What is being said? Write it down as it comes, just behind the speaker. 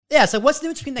Yeah. So what's the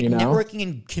difference between like You know? networking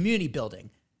and community building?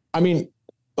 I mean,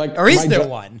 like, Or is there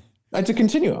one? It's a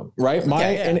continuum, right?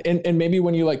 And maybe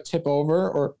when you like tip over,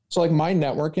 or so like my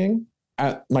networking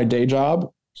at my day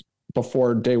job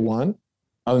before day one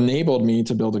enabled me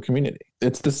to build a community.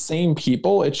 It's the same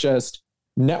people. It's just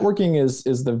networking is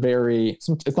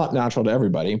it's not natural to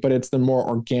everybody, but it's the more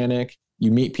organic.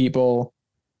 You meet people,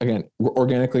 again,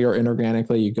 organically or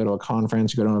inorganically. You go to a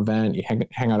conference, you go to an event, you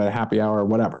hang out at a happy hour,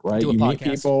 whatever, right? You meet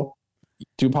people,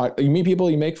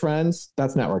 you make friends.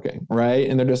 That's networking, right?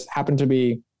 And there just happen to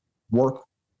be work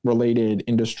related,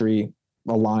 industry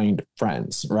aligned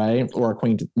friends, right? Or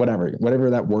acquaintance, whatever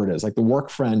that word is. Like the work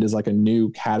friend is like a new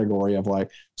category of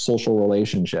like social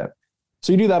relationship.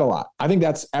 So you do that a lot. I think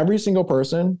that's every single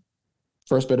person.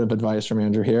 First bit of advice from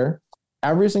Andrew here.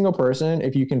 Every single person,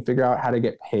 if you can figure out how to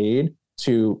get paid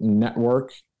to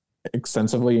network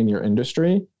extensively in your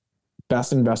industry,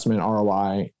 best investment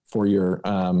ROI for your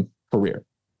career,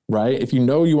 right? If you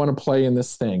know you want to play in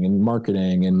this thing in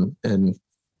marketing and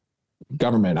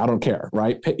government, I don't care,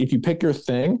 right? If you pick your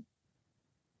thing,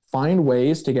 find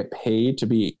ways to get paid to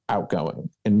be outgoing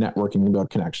and networking and build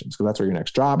connections, because that's where your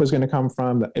next job is going to come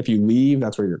from. If you leave,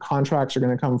 that's where your contracts are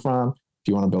going to come from. If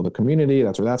you want to build a community,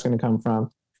 that's where that's going to come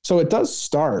from. So it does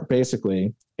start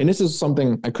basically, and this is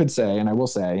something I could say, and I will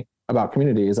say about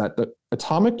community, is that the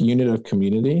atomic unit of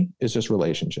community is just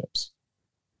relationships.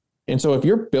 And so if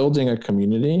you're building a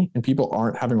community and people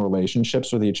aren't having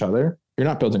relationships with each other, you're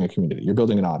not building a community, you're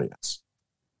building an audience.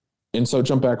 And so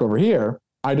jump back over here,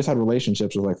 I just had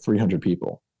relationships with like 300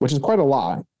 people, which is quite a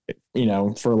lot,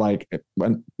 for like,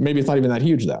 maybe it's not even that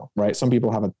huge though, right? Some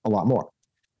people have a lot more.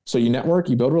 So you network,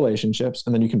 you build relationships,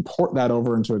 and then you can port that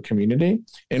over into a community.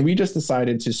 And we just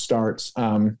decided to start,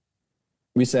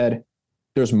 we said,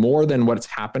 there's more than what's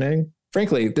happening.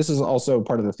 Frankly, this is also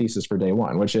part of the thesis for day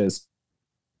one, which is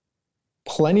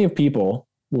plenty of people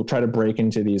will try to break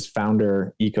into these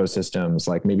founder ecosystems.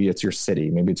 Like maybe it's your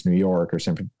city, maybe it's New York or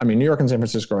New York and San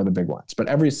Francisco are the big ones, but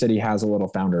every city has a little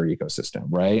founder ecosystem,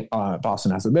 right?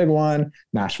 Boston has a big one,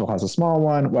 Nashville has a small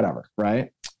one, whatever,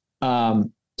 right?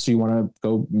 So you want to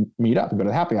go meet up and go to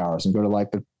the happy hours and go to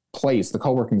like the place, the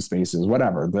co-working spaces,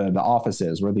 whatever, the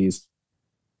offices where these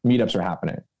meetups are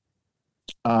happening.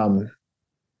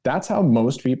 That's how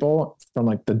most people from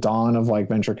like the dawn of like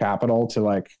venture capital to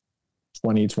like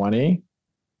 2020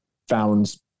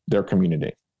 found their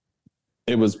community.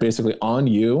 It was basically on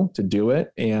you to do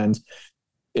it. And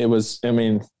it was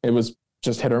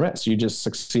just hit or miss. You just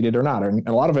succeeded or not. And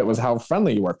a lot of it was how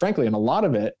friendly you were, frankly. And a lot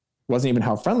of it wasn't even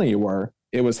how friendly you were.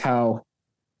 It was how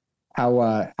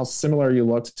similar you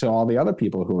looked to all the other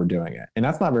people who were doing it. And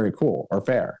that's not very cool or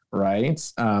fair, right?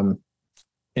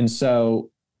 And so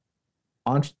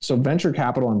venture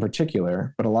capital in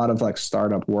particular, but a lot of like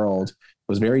startup world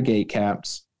was very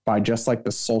gate-kept by just like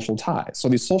the social ties. So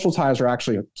these social ties are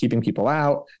actually keeping people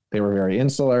out. They were very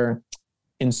insular.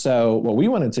 And so what we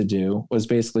wanted to do was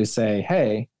basically say,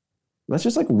 hey, let's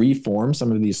just like reform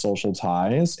some of these social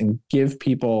ties and give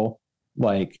people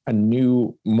like a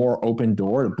new, more open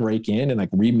door to break in and like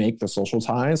remake the social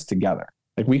ties together.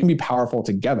 Like we can be powerful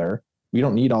together. We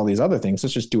don't need all these other things.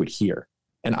 Let's just do it here.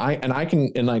 And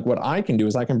what I can do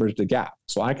is I can bridge the gap.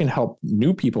 So I can help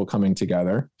new people coming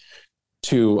together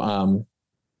to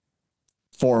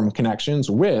form connections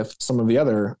with some of the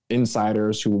other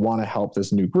insiders who want to help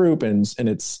this new group. And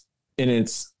it's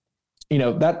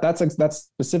that's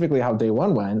specifically how day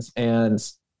one went. And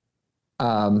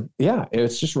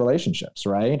it's just relationships,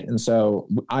 right? And so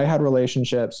I had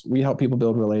relationships. We help people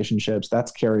build relationships.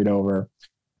 That's carried over.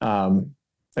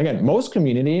 Again, most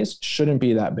communities shouldn't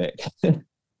be that big,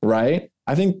 right?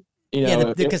 I think,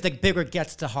 because the bigger it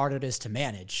gets, the harder it is to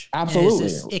manage. Absolutely.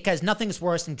 Because nothing's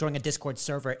worse than joining a Discord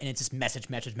server and it's just message,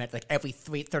 like every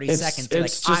 30 seconds.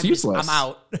 It's just useless. I'm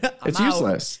out. It's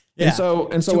useless. Yeah.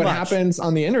 And so what happens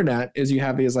on the internet is you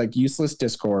have these like useless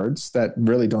Discords that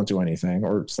really don't do anything,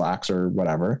 or Slacks or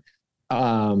whatever.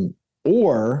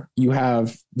 Or you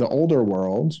have the older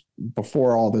world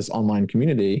before all this online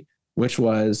community, which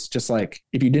was just like,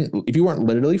 if you weren't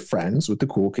literally friends with the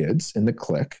cool kids in the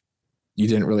clique, you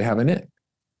didn't really have an in.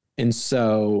 And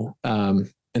so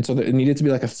it needed to be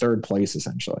like a third place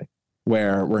essentially,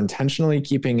 where we're intentionally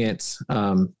keeping it,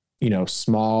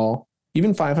 small.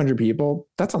 Even 500 people,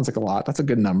 that sounds like a lot. That's a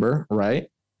good number, right?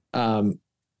 I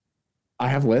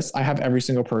have lists. I have every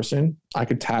single person. I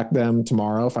could tag them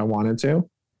tomorrow if I wanted to,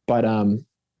 but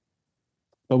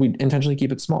we intentionally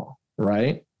keep it small,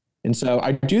 right? And so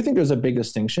I do think there's a big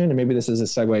distinction, and maybe this is a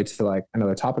segue to like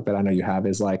another topic that I know you have,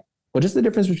 is like, well, just the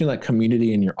difference between like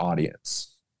community and your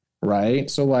audience, right?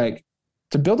 So like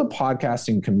to build a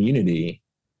podcasting community,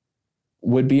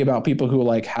 would be about people who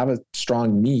like have a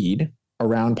strong need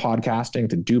around podcasting,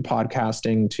 to do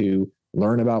podcasting, to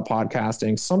learn about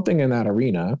podcasting, something in that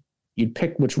arena. You'd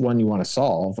pick which one you want to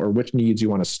solve or which needs you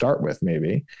want to start with,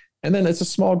 maybe. And then it's a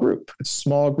small group. It's a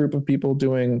small group of people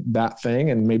doing that thing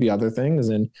and maybe other things.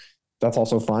 And that's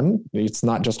also fun. It's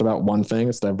not just about one thing,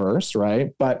 it's diverse,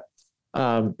 right? But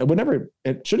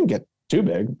it shouldn't get too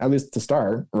big, at least to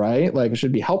start, right? Like, it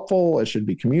should be helpful, it should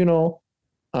be communal.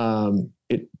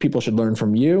 People should learn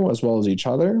from you as well as each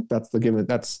other.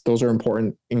 Those are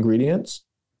important ingredients.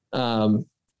 But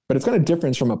it's kind of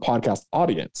different from a podcast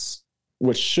audience,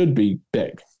 which should be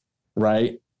big,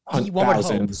 right?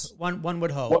 Thousands. One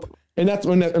would hope. Well, and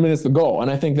it's the goal. And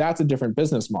I think that's a different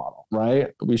business model, right?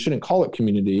 We shouldn't call it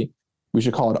community. We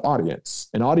should call it audience.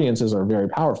 And audiences are very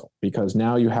powerful because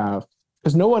now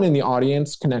because no one in the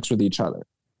audience connects with each other.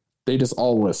 They just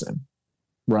all listen,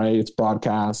 right? It's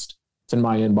broadcast. It's in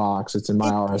my inbox. It's in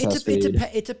my RSS feed.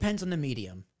 It depends on the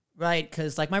medium, right?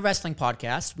 Because like my wrestling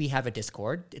podcast, we have a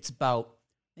Discord. It's about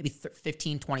maybe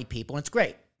 15, 20 people, and it's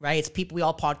great, right? It's people we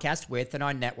all podcast with in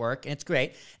our network, and it's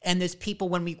great. And there's people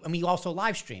when we also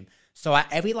live stream. So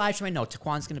every live stream I know,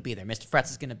 Taquan's going to be there. Mr.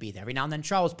 Fretz is going to be there. Every now and then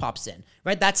Charles pops in,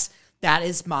 right? That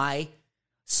is my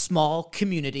small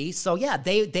community. So yeah,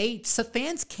 so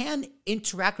fans can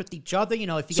interact with each other. You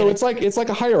know, if you so it's like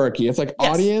a hierarchy. It's like,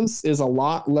 yes. Audience is a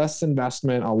lot less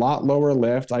investment, a lot lower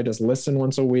lift. I just listen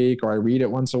once a week, or I read it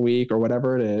once a week, or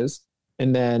whatever it is.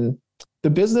 And then the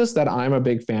business that I'm a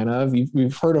big fan of,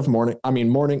 we've heard of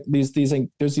there's these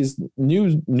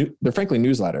they're frankly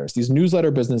newsletters, these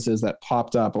newsletter businesses that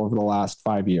popped up over the last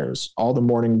 5 years. All the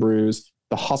Morning Brews,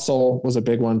 The Hustle was a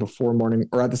big one before Morning,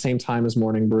 or at the same time as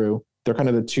Morning Brew. They're kind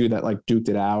of the two that like duked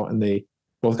it out, and they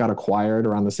both got acquired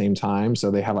around the same time.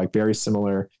 So they have like very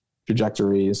similar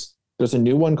trajectories. There's a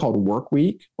new one called Work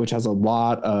Week, which has a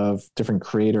lot of different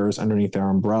creators underneath their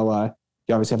umbrella.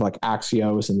 You obviously have like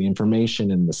Axios and The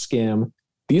Information and The Skim.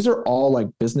 These are all like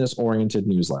business-oriented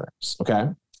newsletters, okay?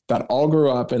 That all grew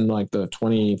up in like the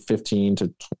 2015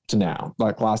 to now,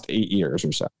 like last 8 years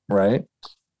or so, right?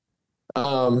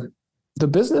 The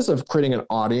business of creating an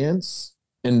audience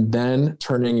and then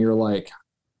turning your like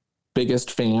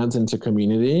biggest fans into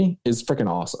community is freaking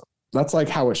awesome. That's like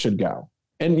how it should go.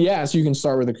 And yes, you can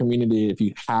start with a community if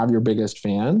you have your biggest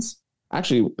fans.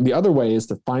 Actually, the other way is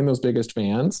to find those biggest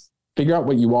fans, figure out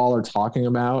what you all are talking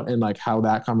about and like how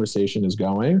that conversation is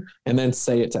going, and then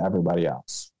say it to everybody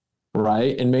else,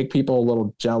 right? And make people a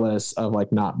little jealous of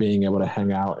like not being able to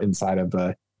hang out inside of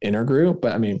the inner group.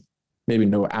 But I mean, maybe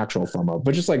no actual FOMO,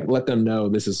 but just like let them know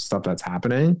this is stuff that's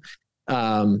happening.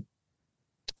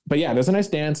 But yeah, there's a nice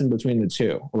dance in between the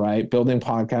two, right?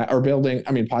 Podcast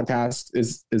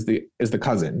is the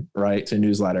cousin, right, to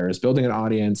newsletters, building an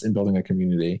audience and building a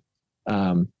community.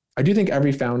 I do think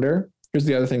every founder, here's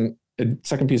the other thing, a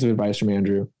second piece of advice from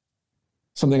Andrew,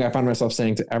 something I find myself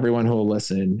saying to everyone who will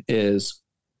listen is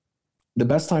the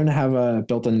best time to have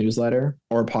built a newsletter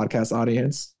or a podcast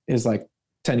audience is like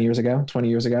 10 years ago, 20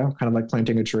 years ago, kind of like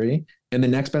planting a tree. And the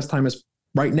next best time is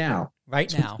right now.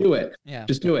 Just do it. Yeah.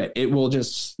 Just do it. It will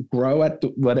just grow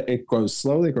it grows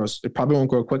slowly. It probably won't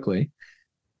grow quickly.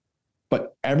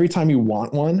 But every time you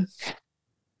want one,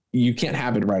 you can't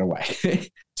have it right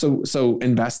away. So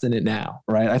invest in it now,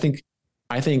 right? I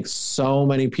think so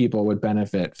many people would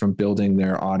benefit from building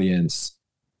their audience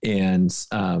and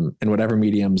in whatever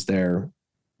mediums they're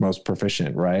most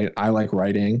proficient, right? I like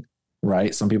writing,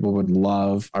 right? Some people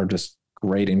are just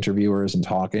great interviewers and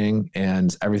talking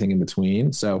and everything in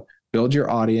between. So build your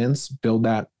audience, build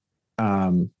that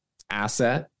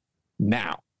asset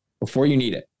now before you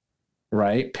need it,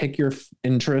 right? Pick your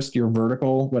interest, your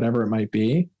vertical, whatever it might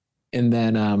be. And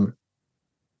then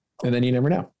you never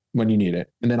know when you need it.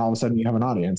 And then all of a sudden you have an audience.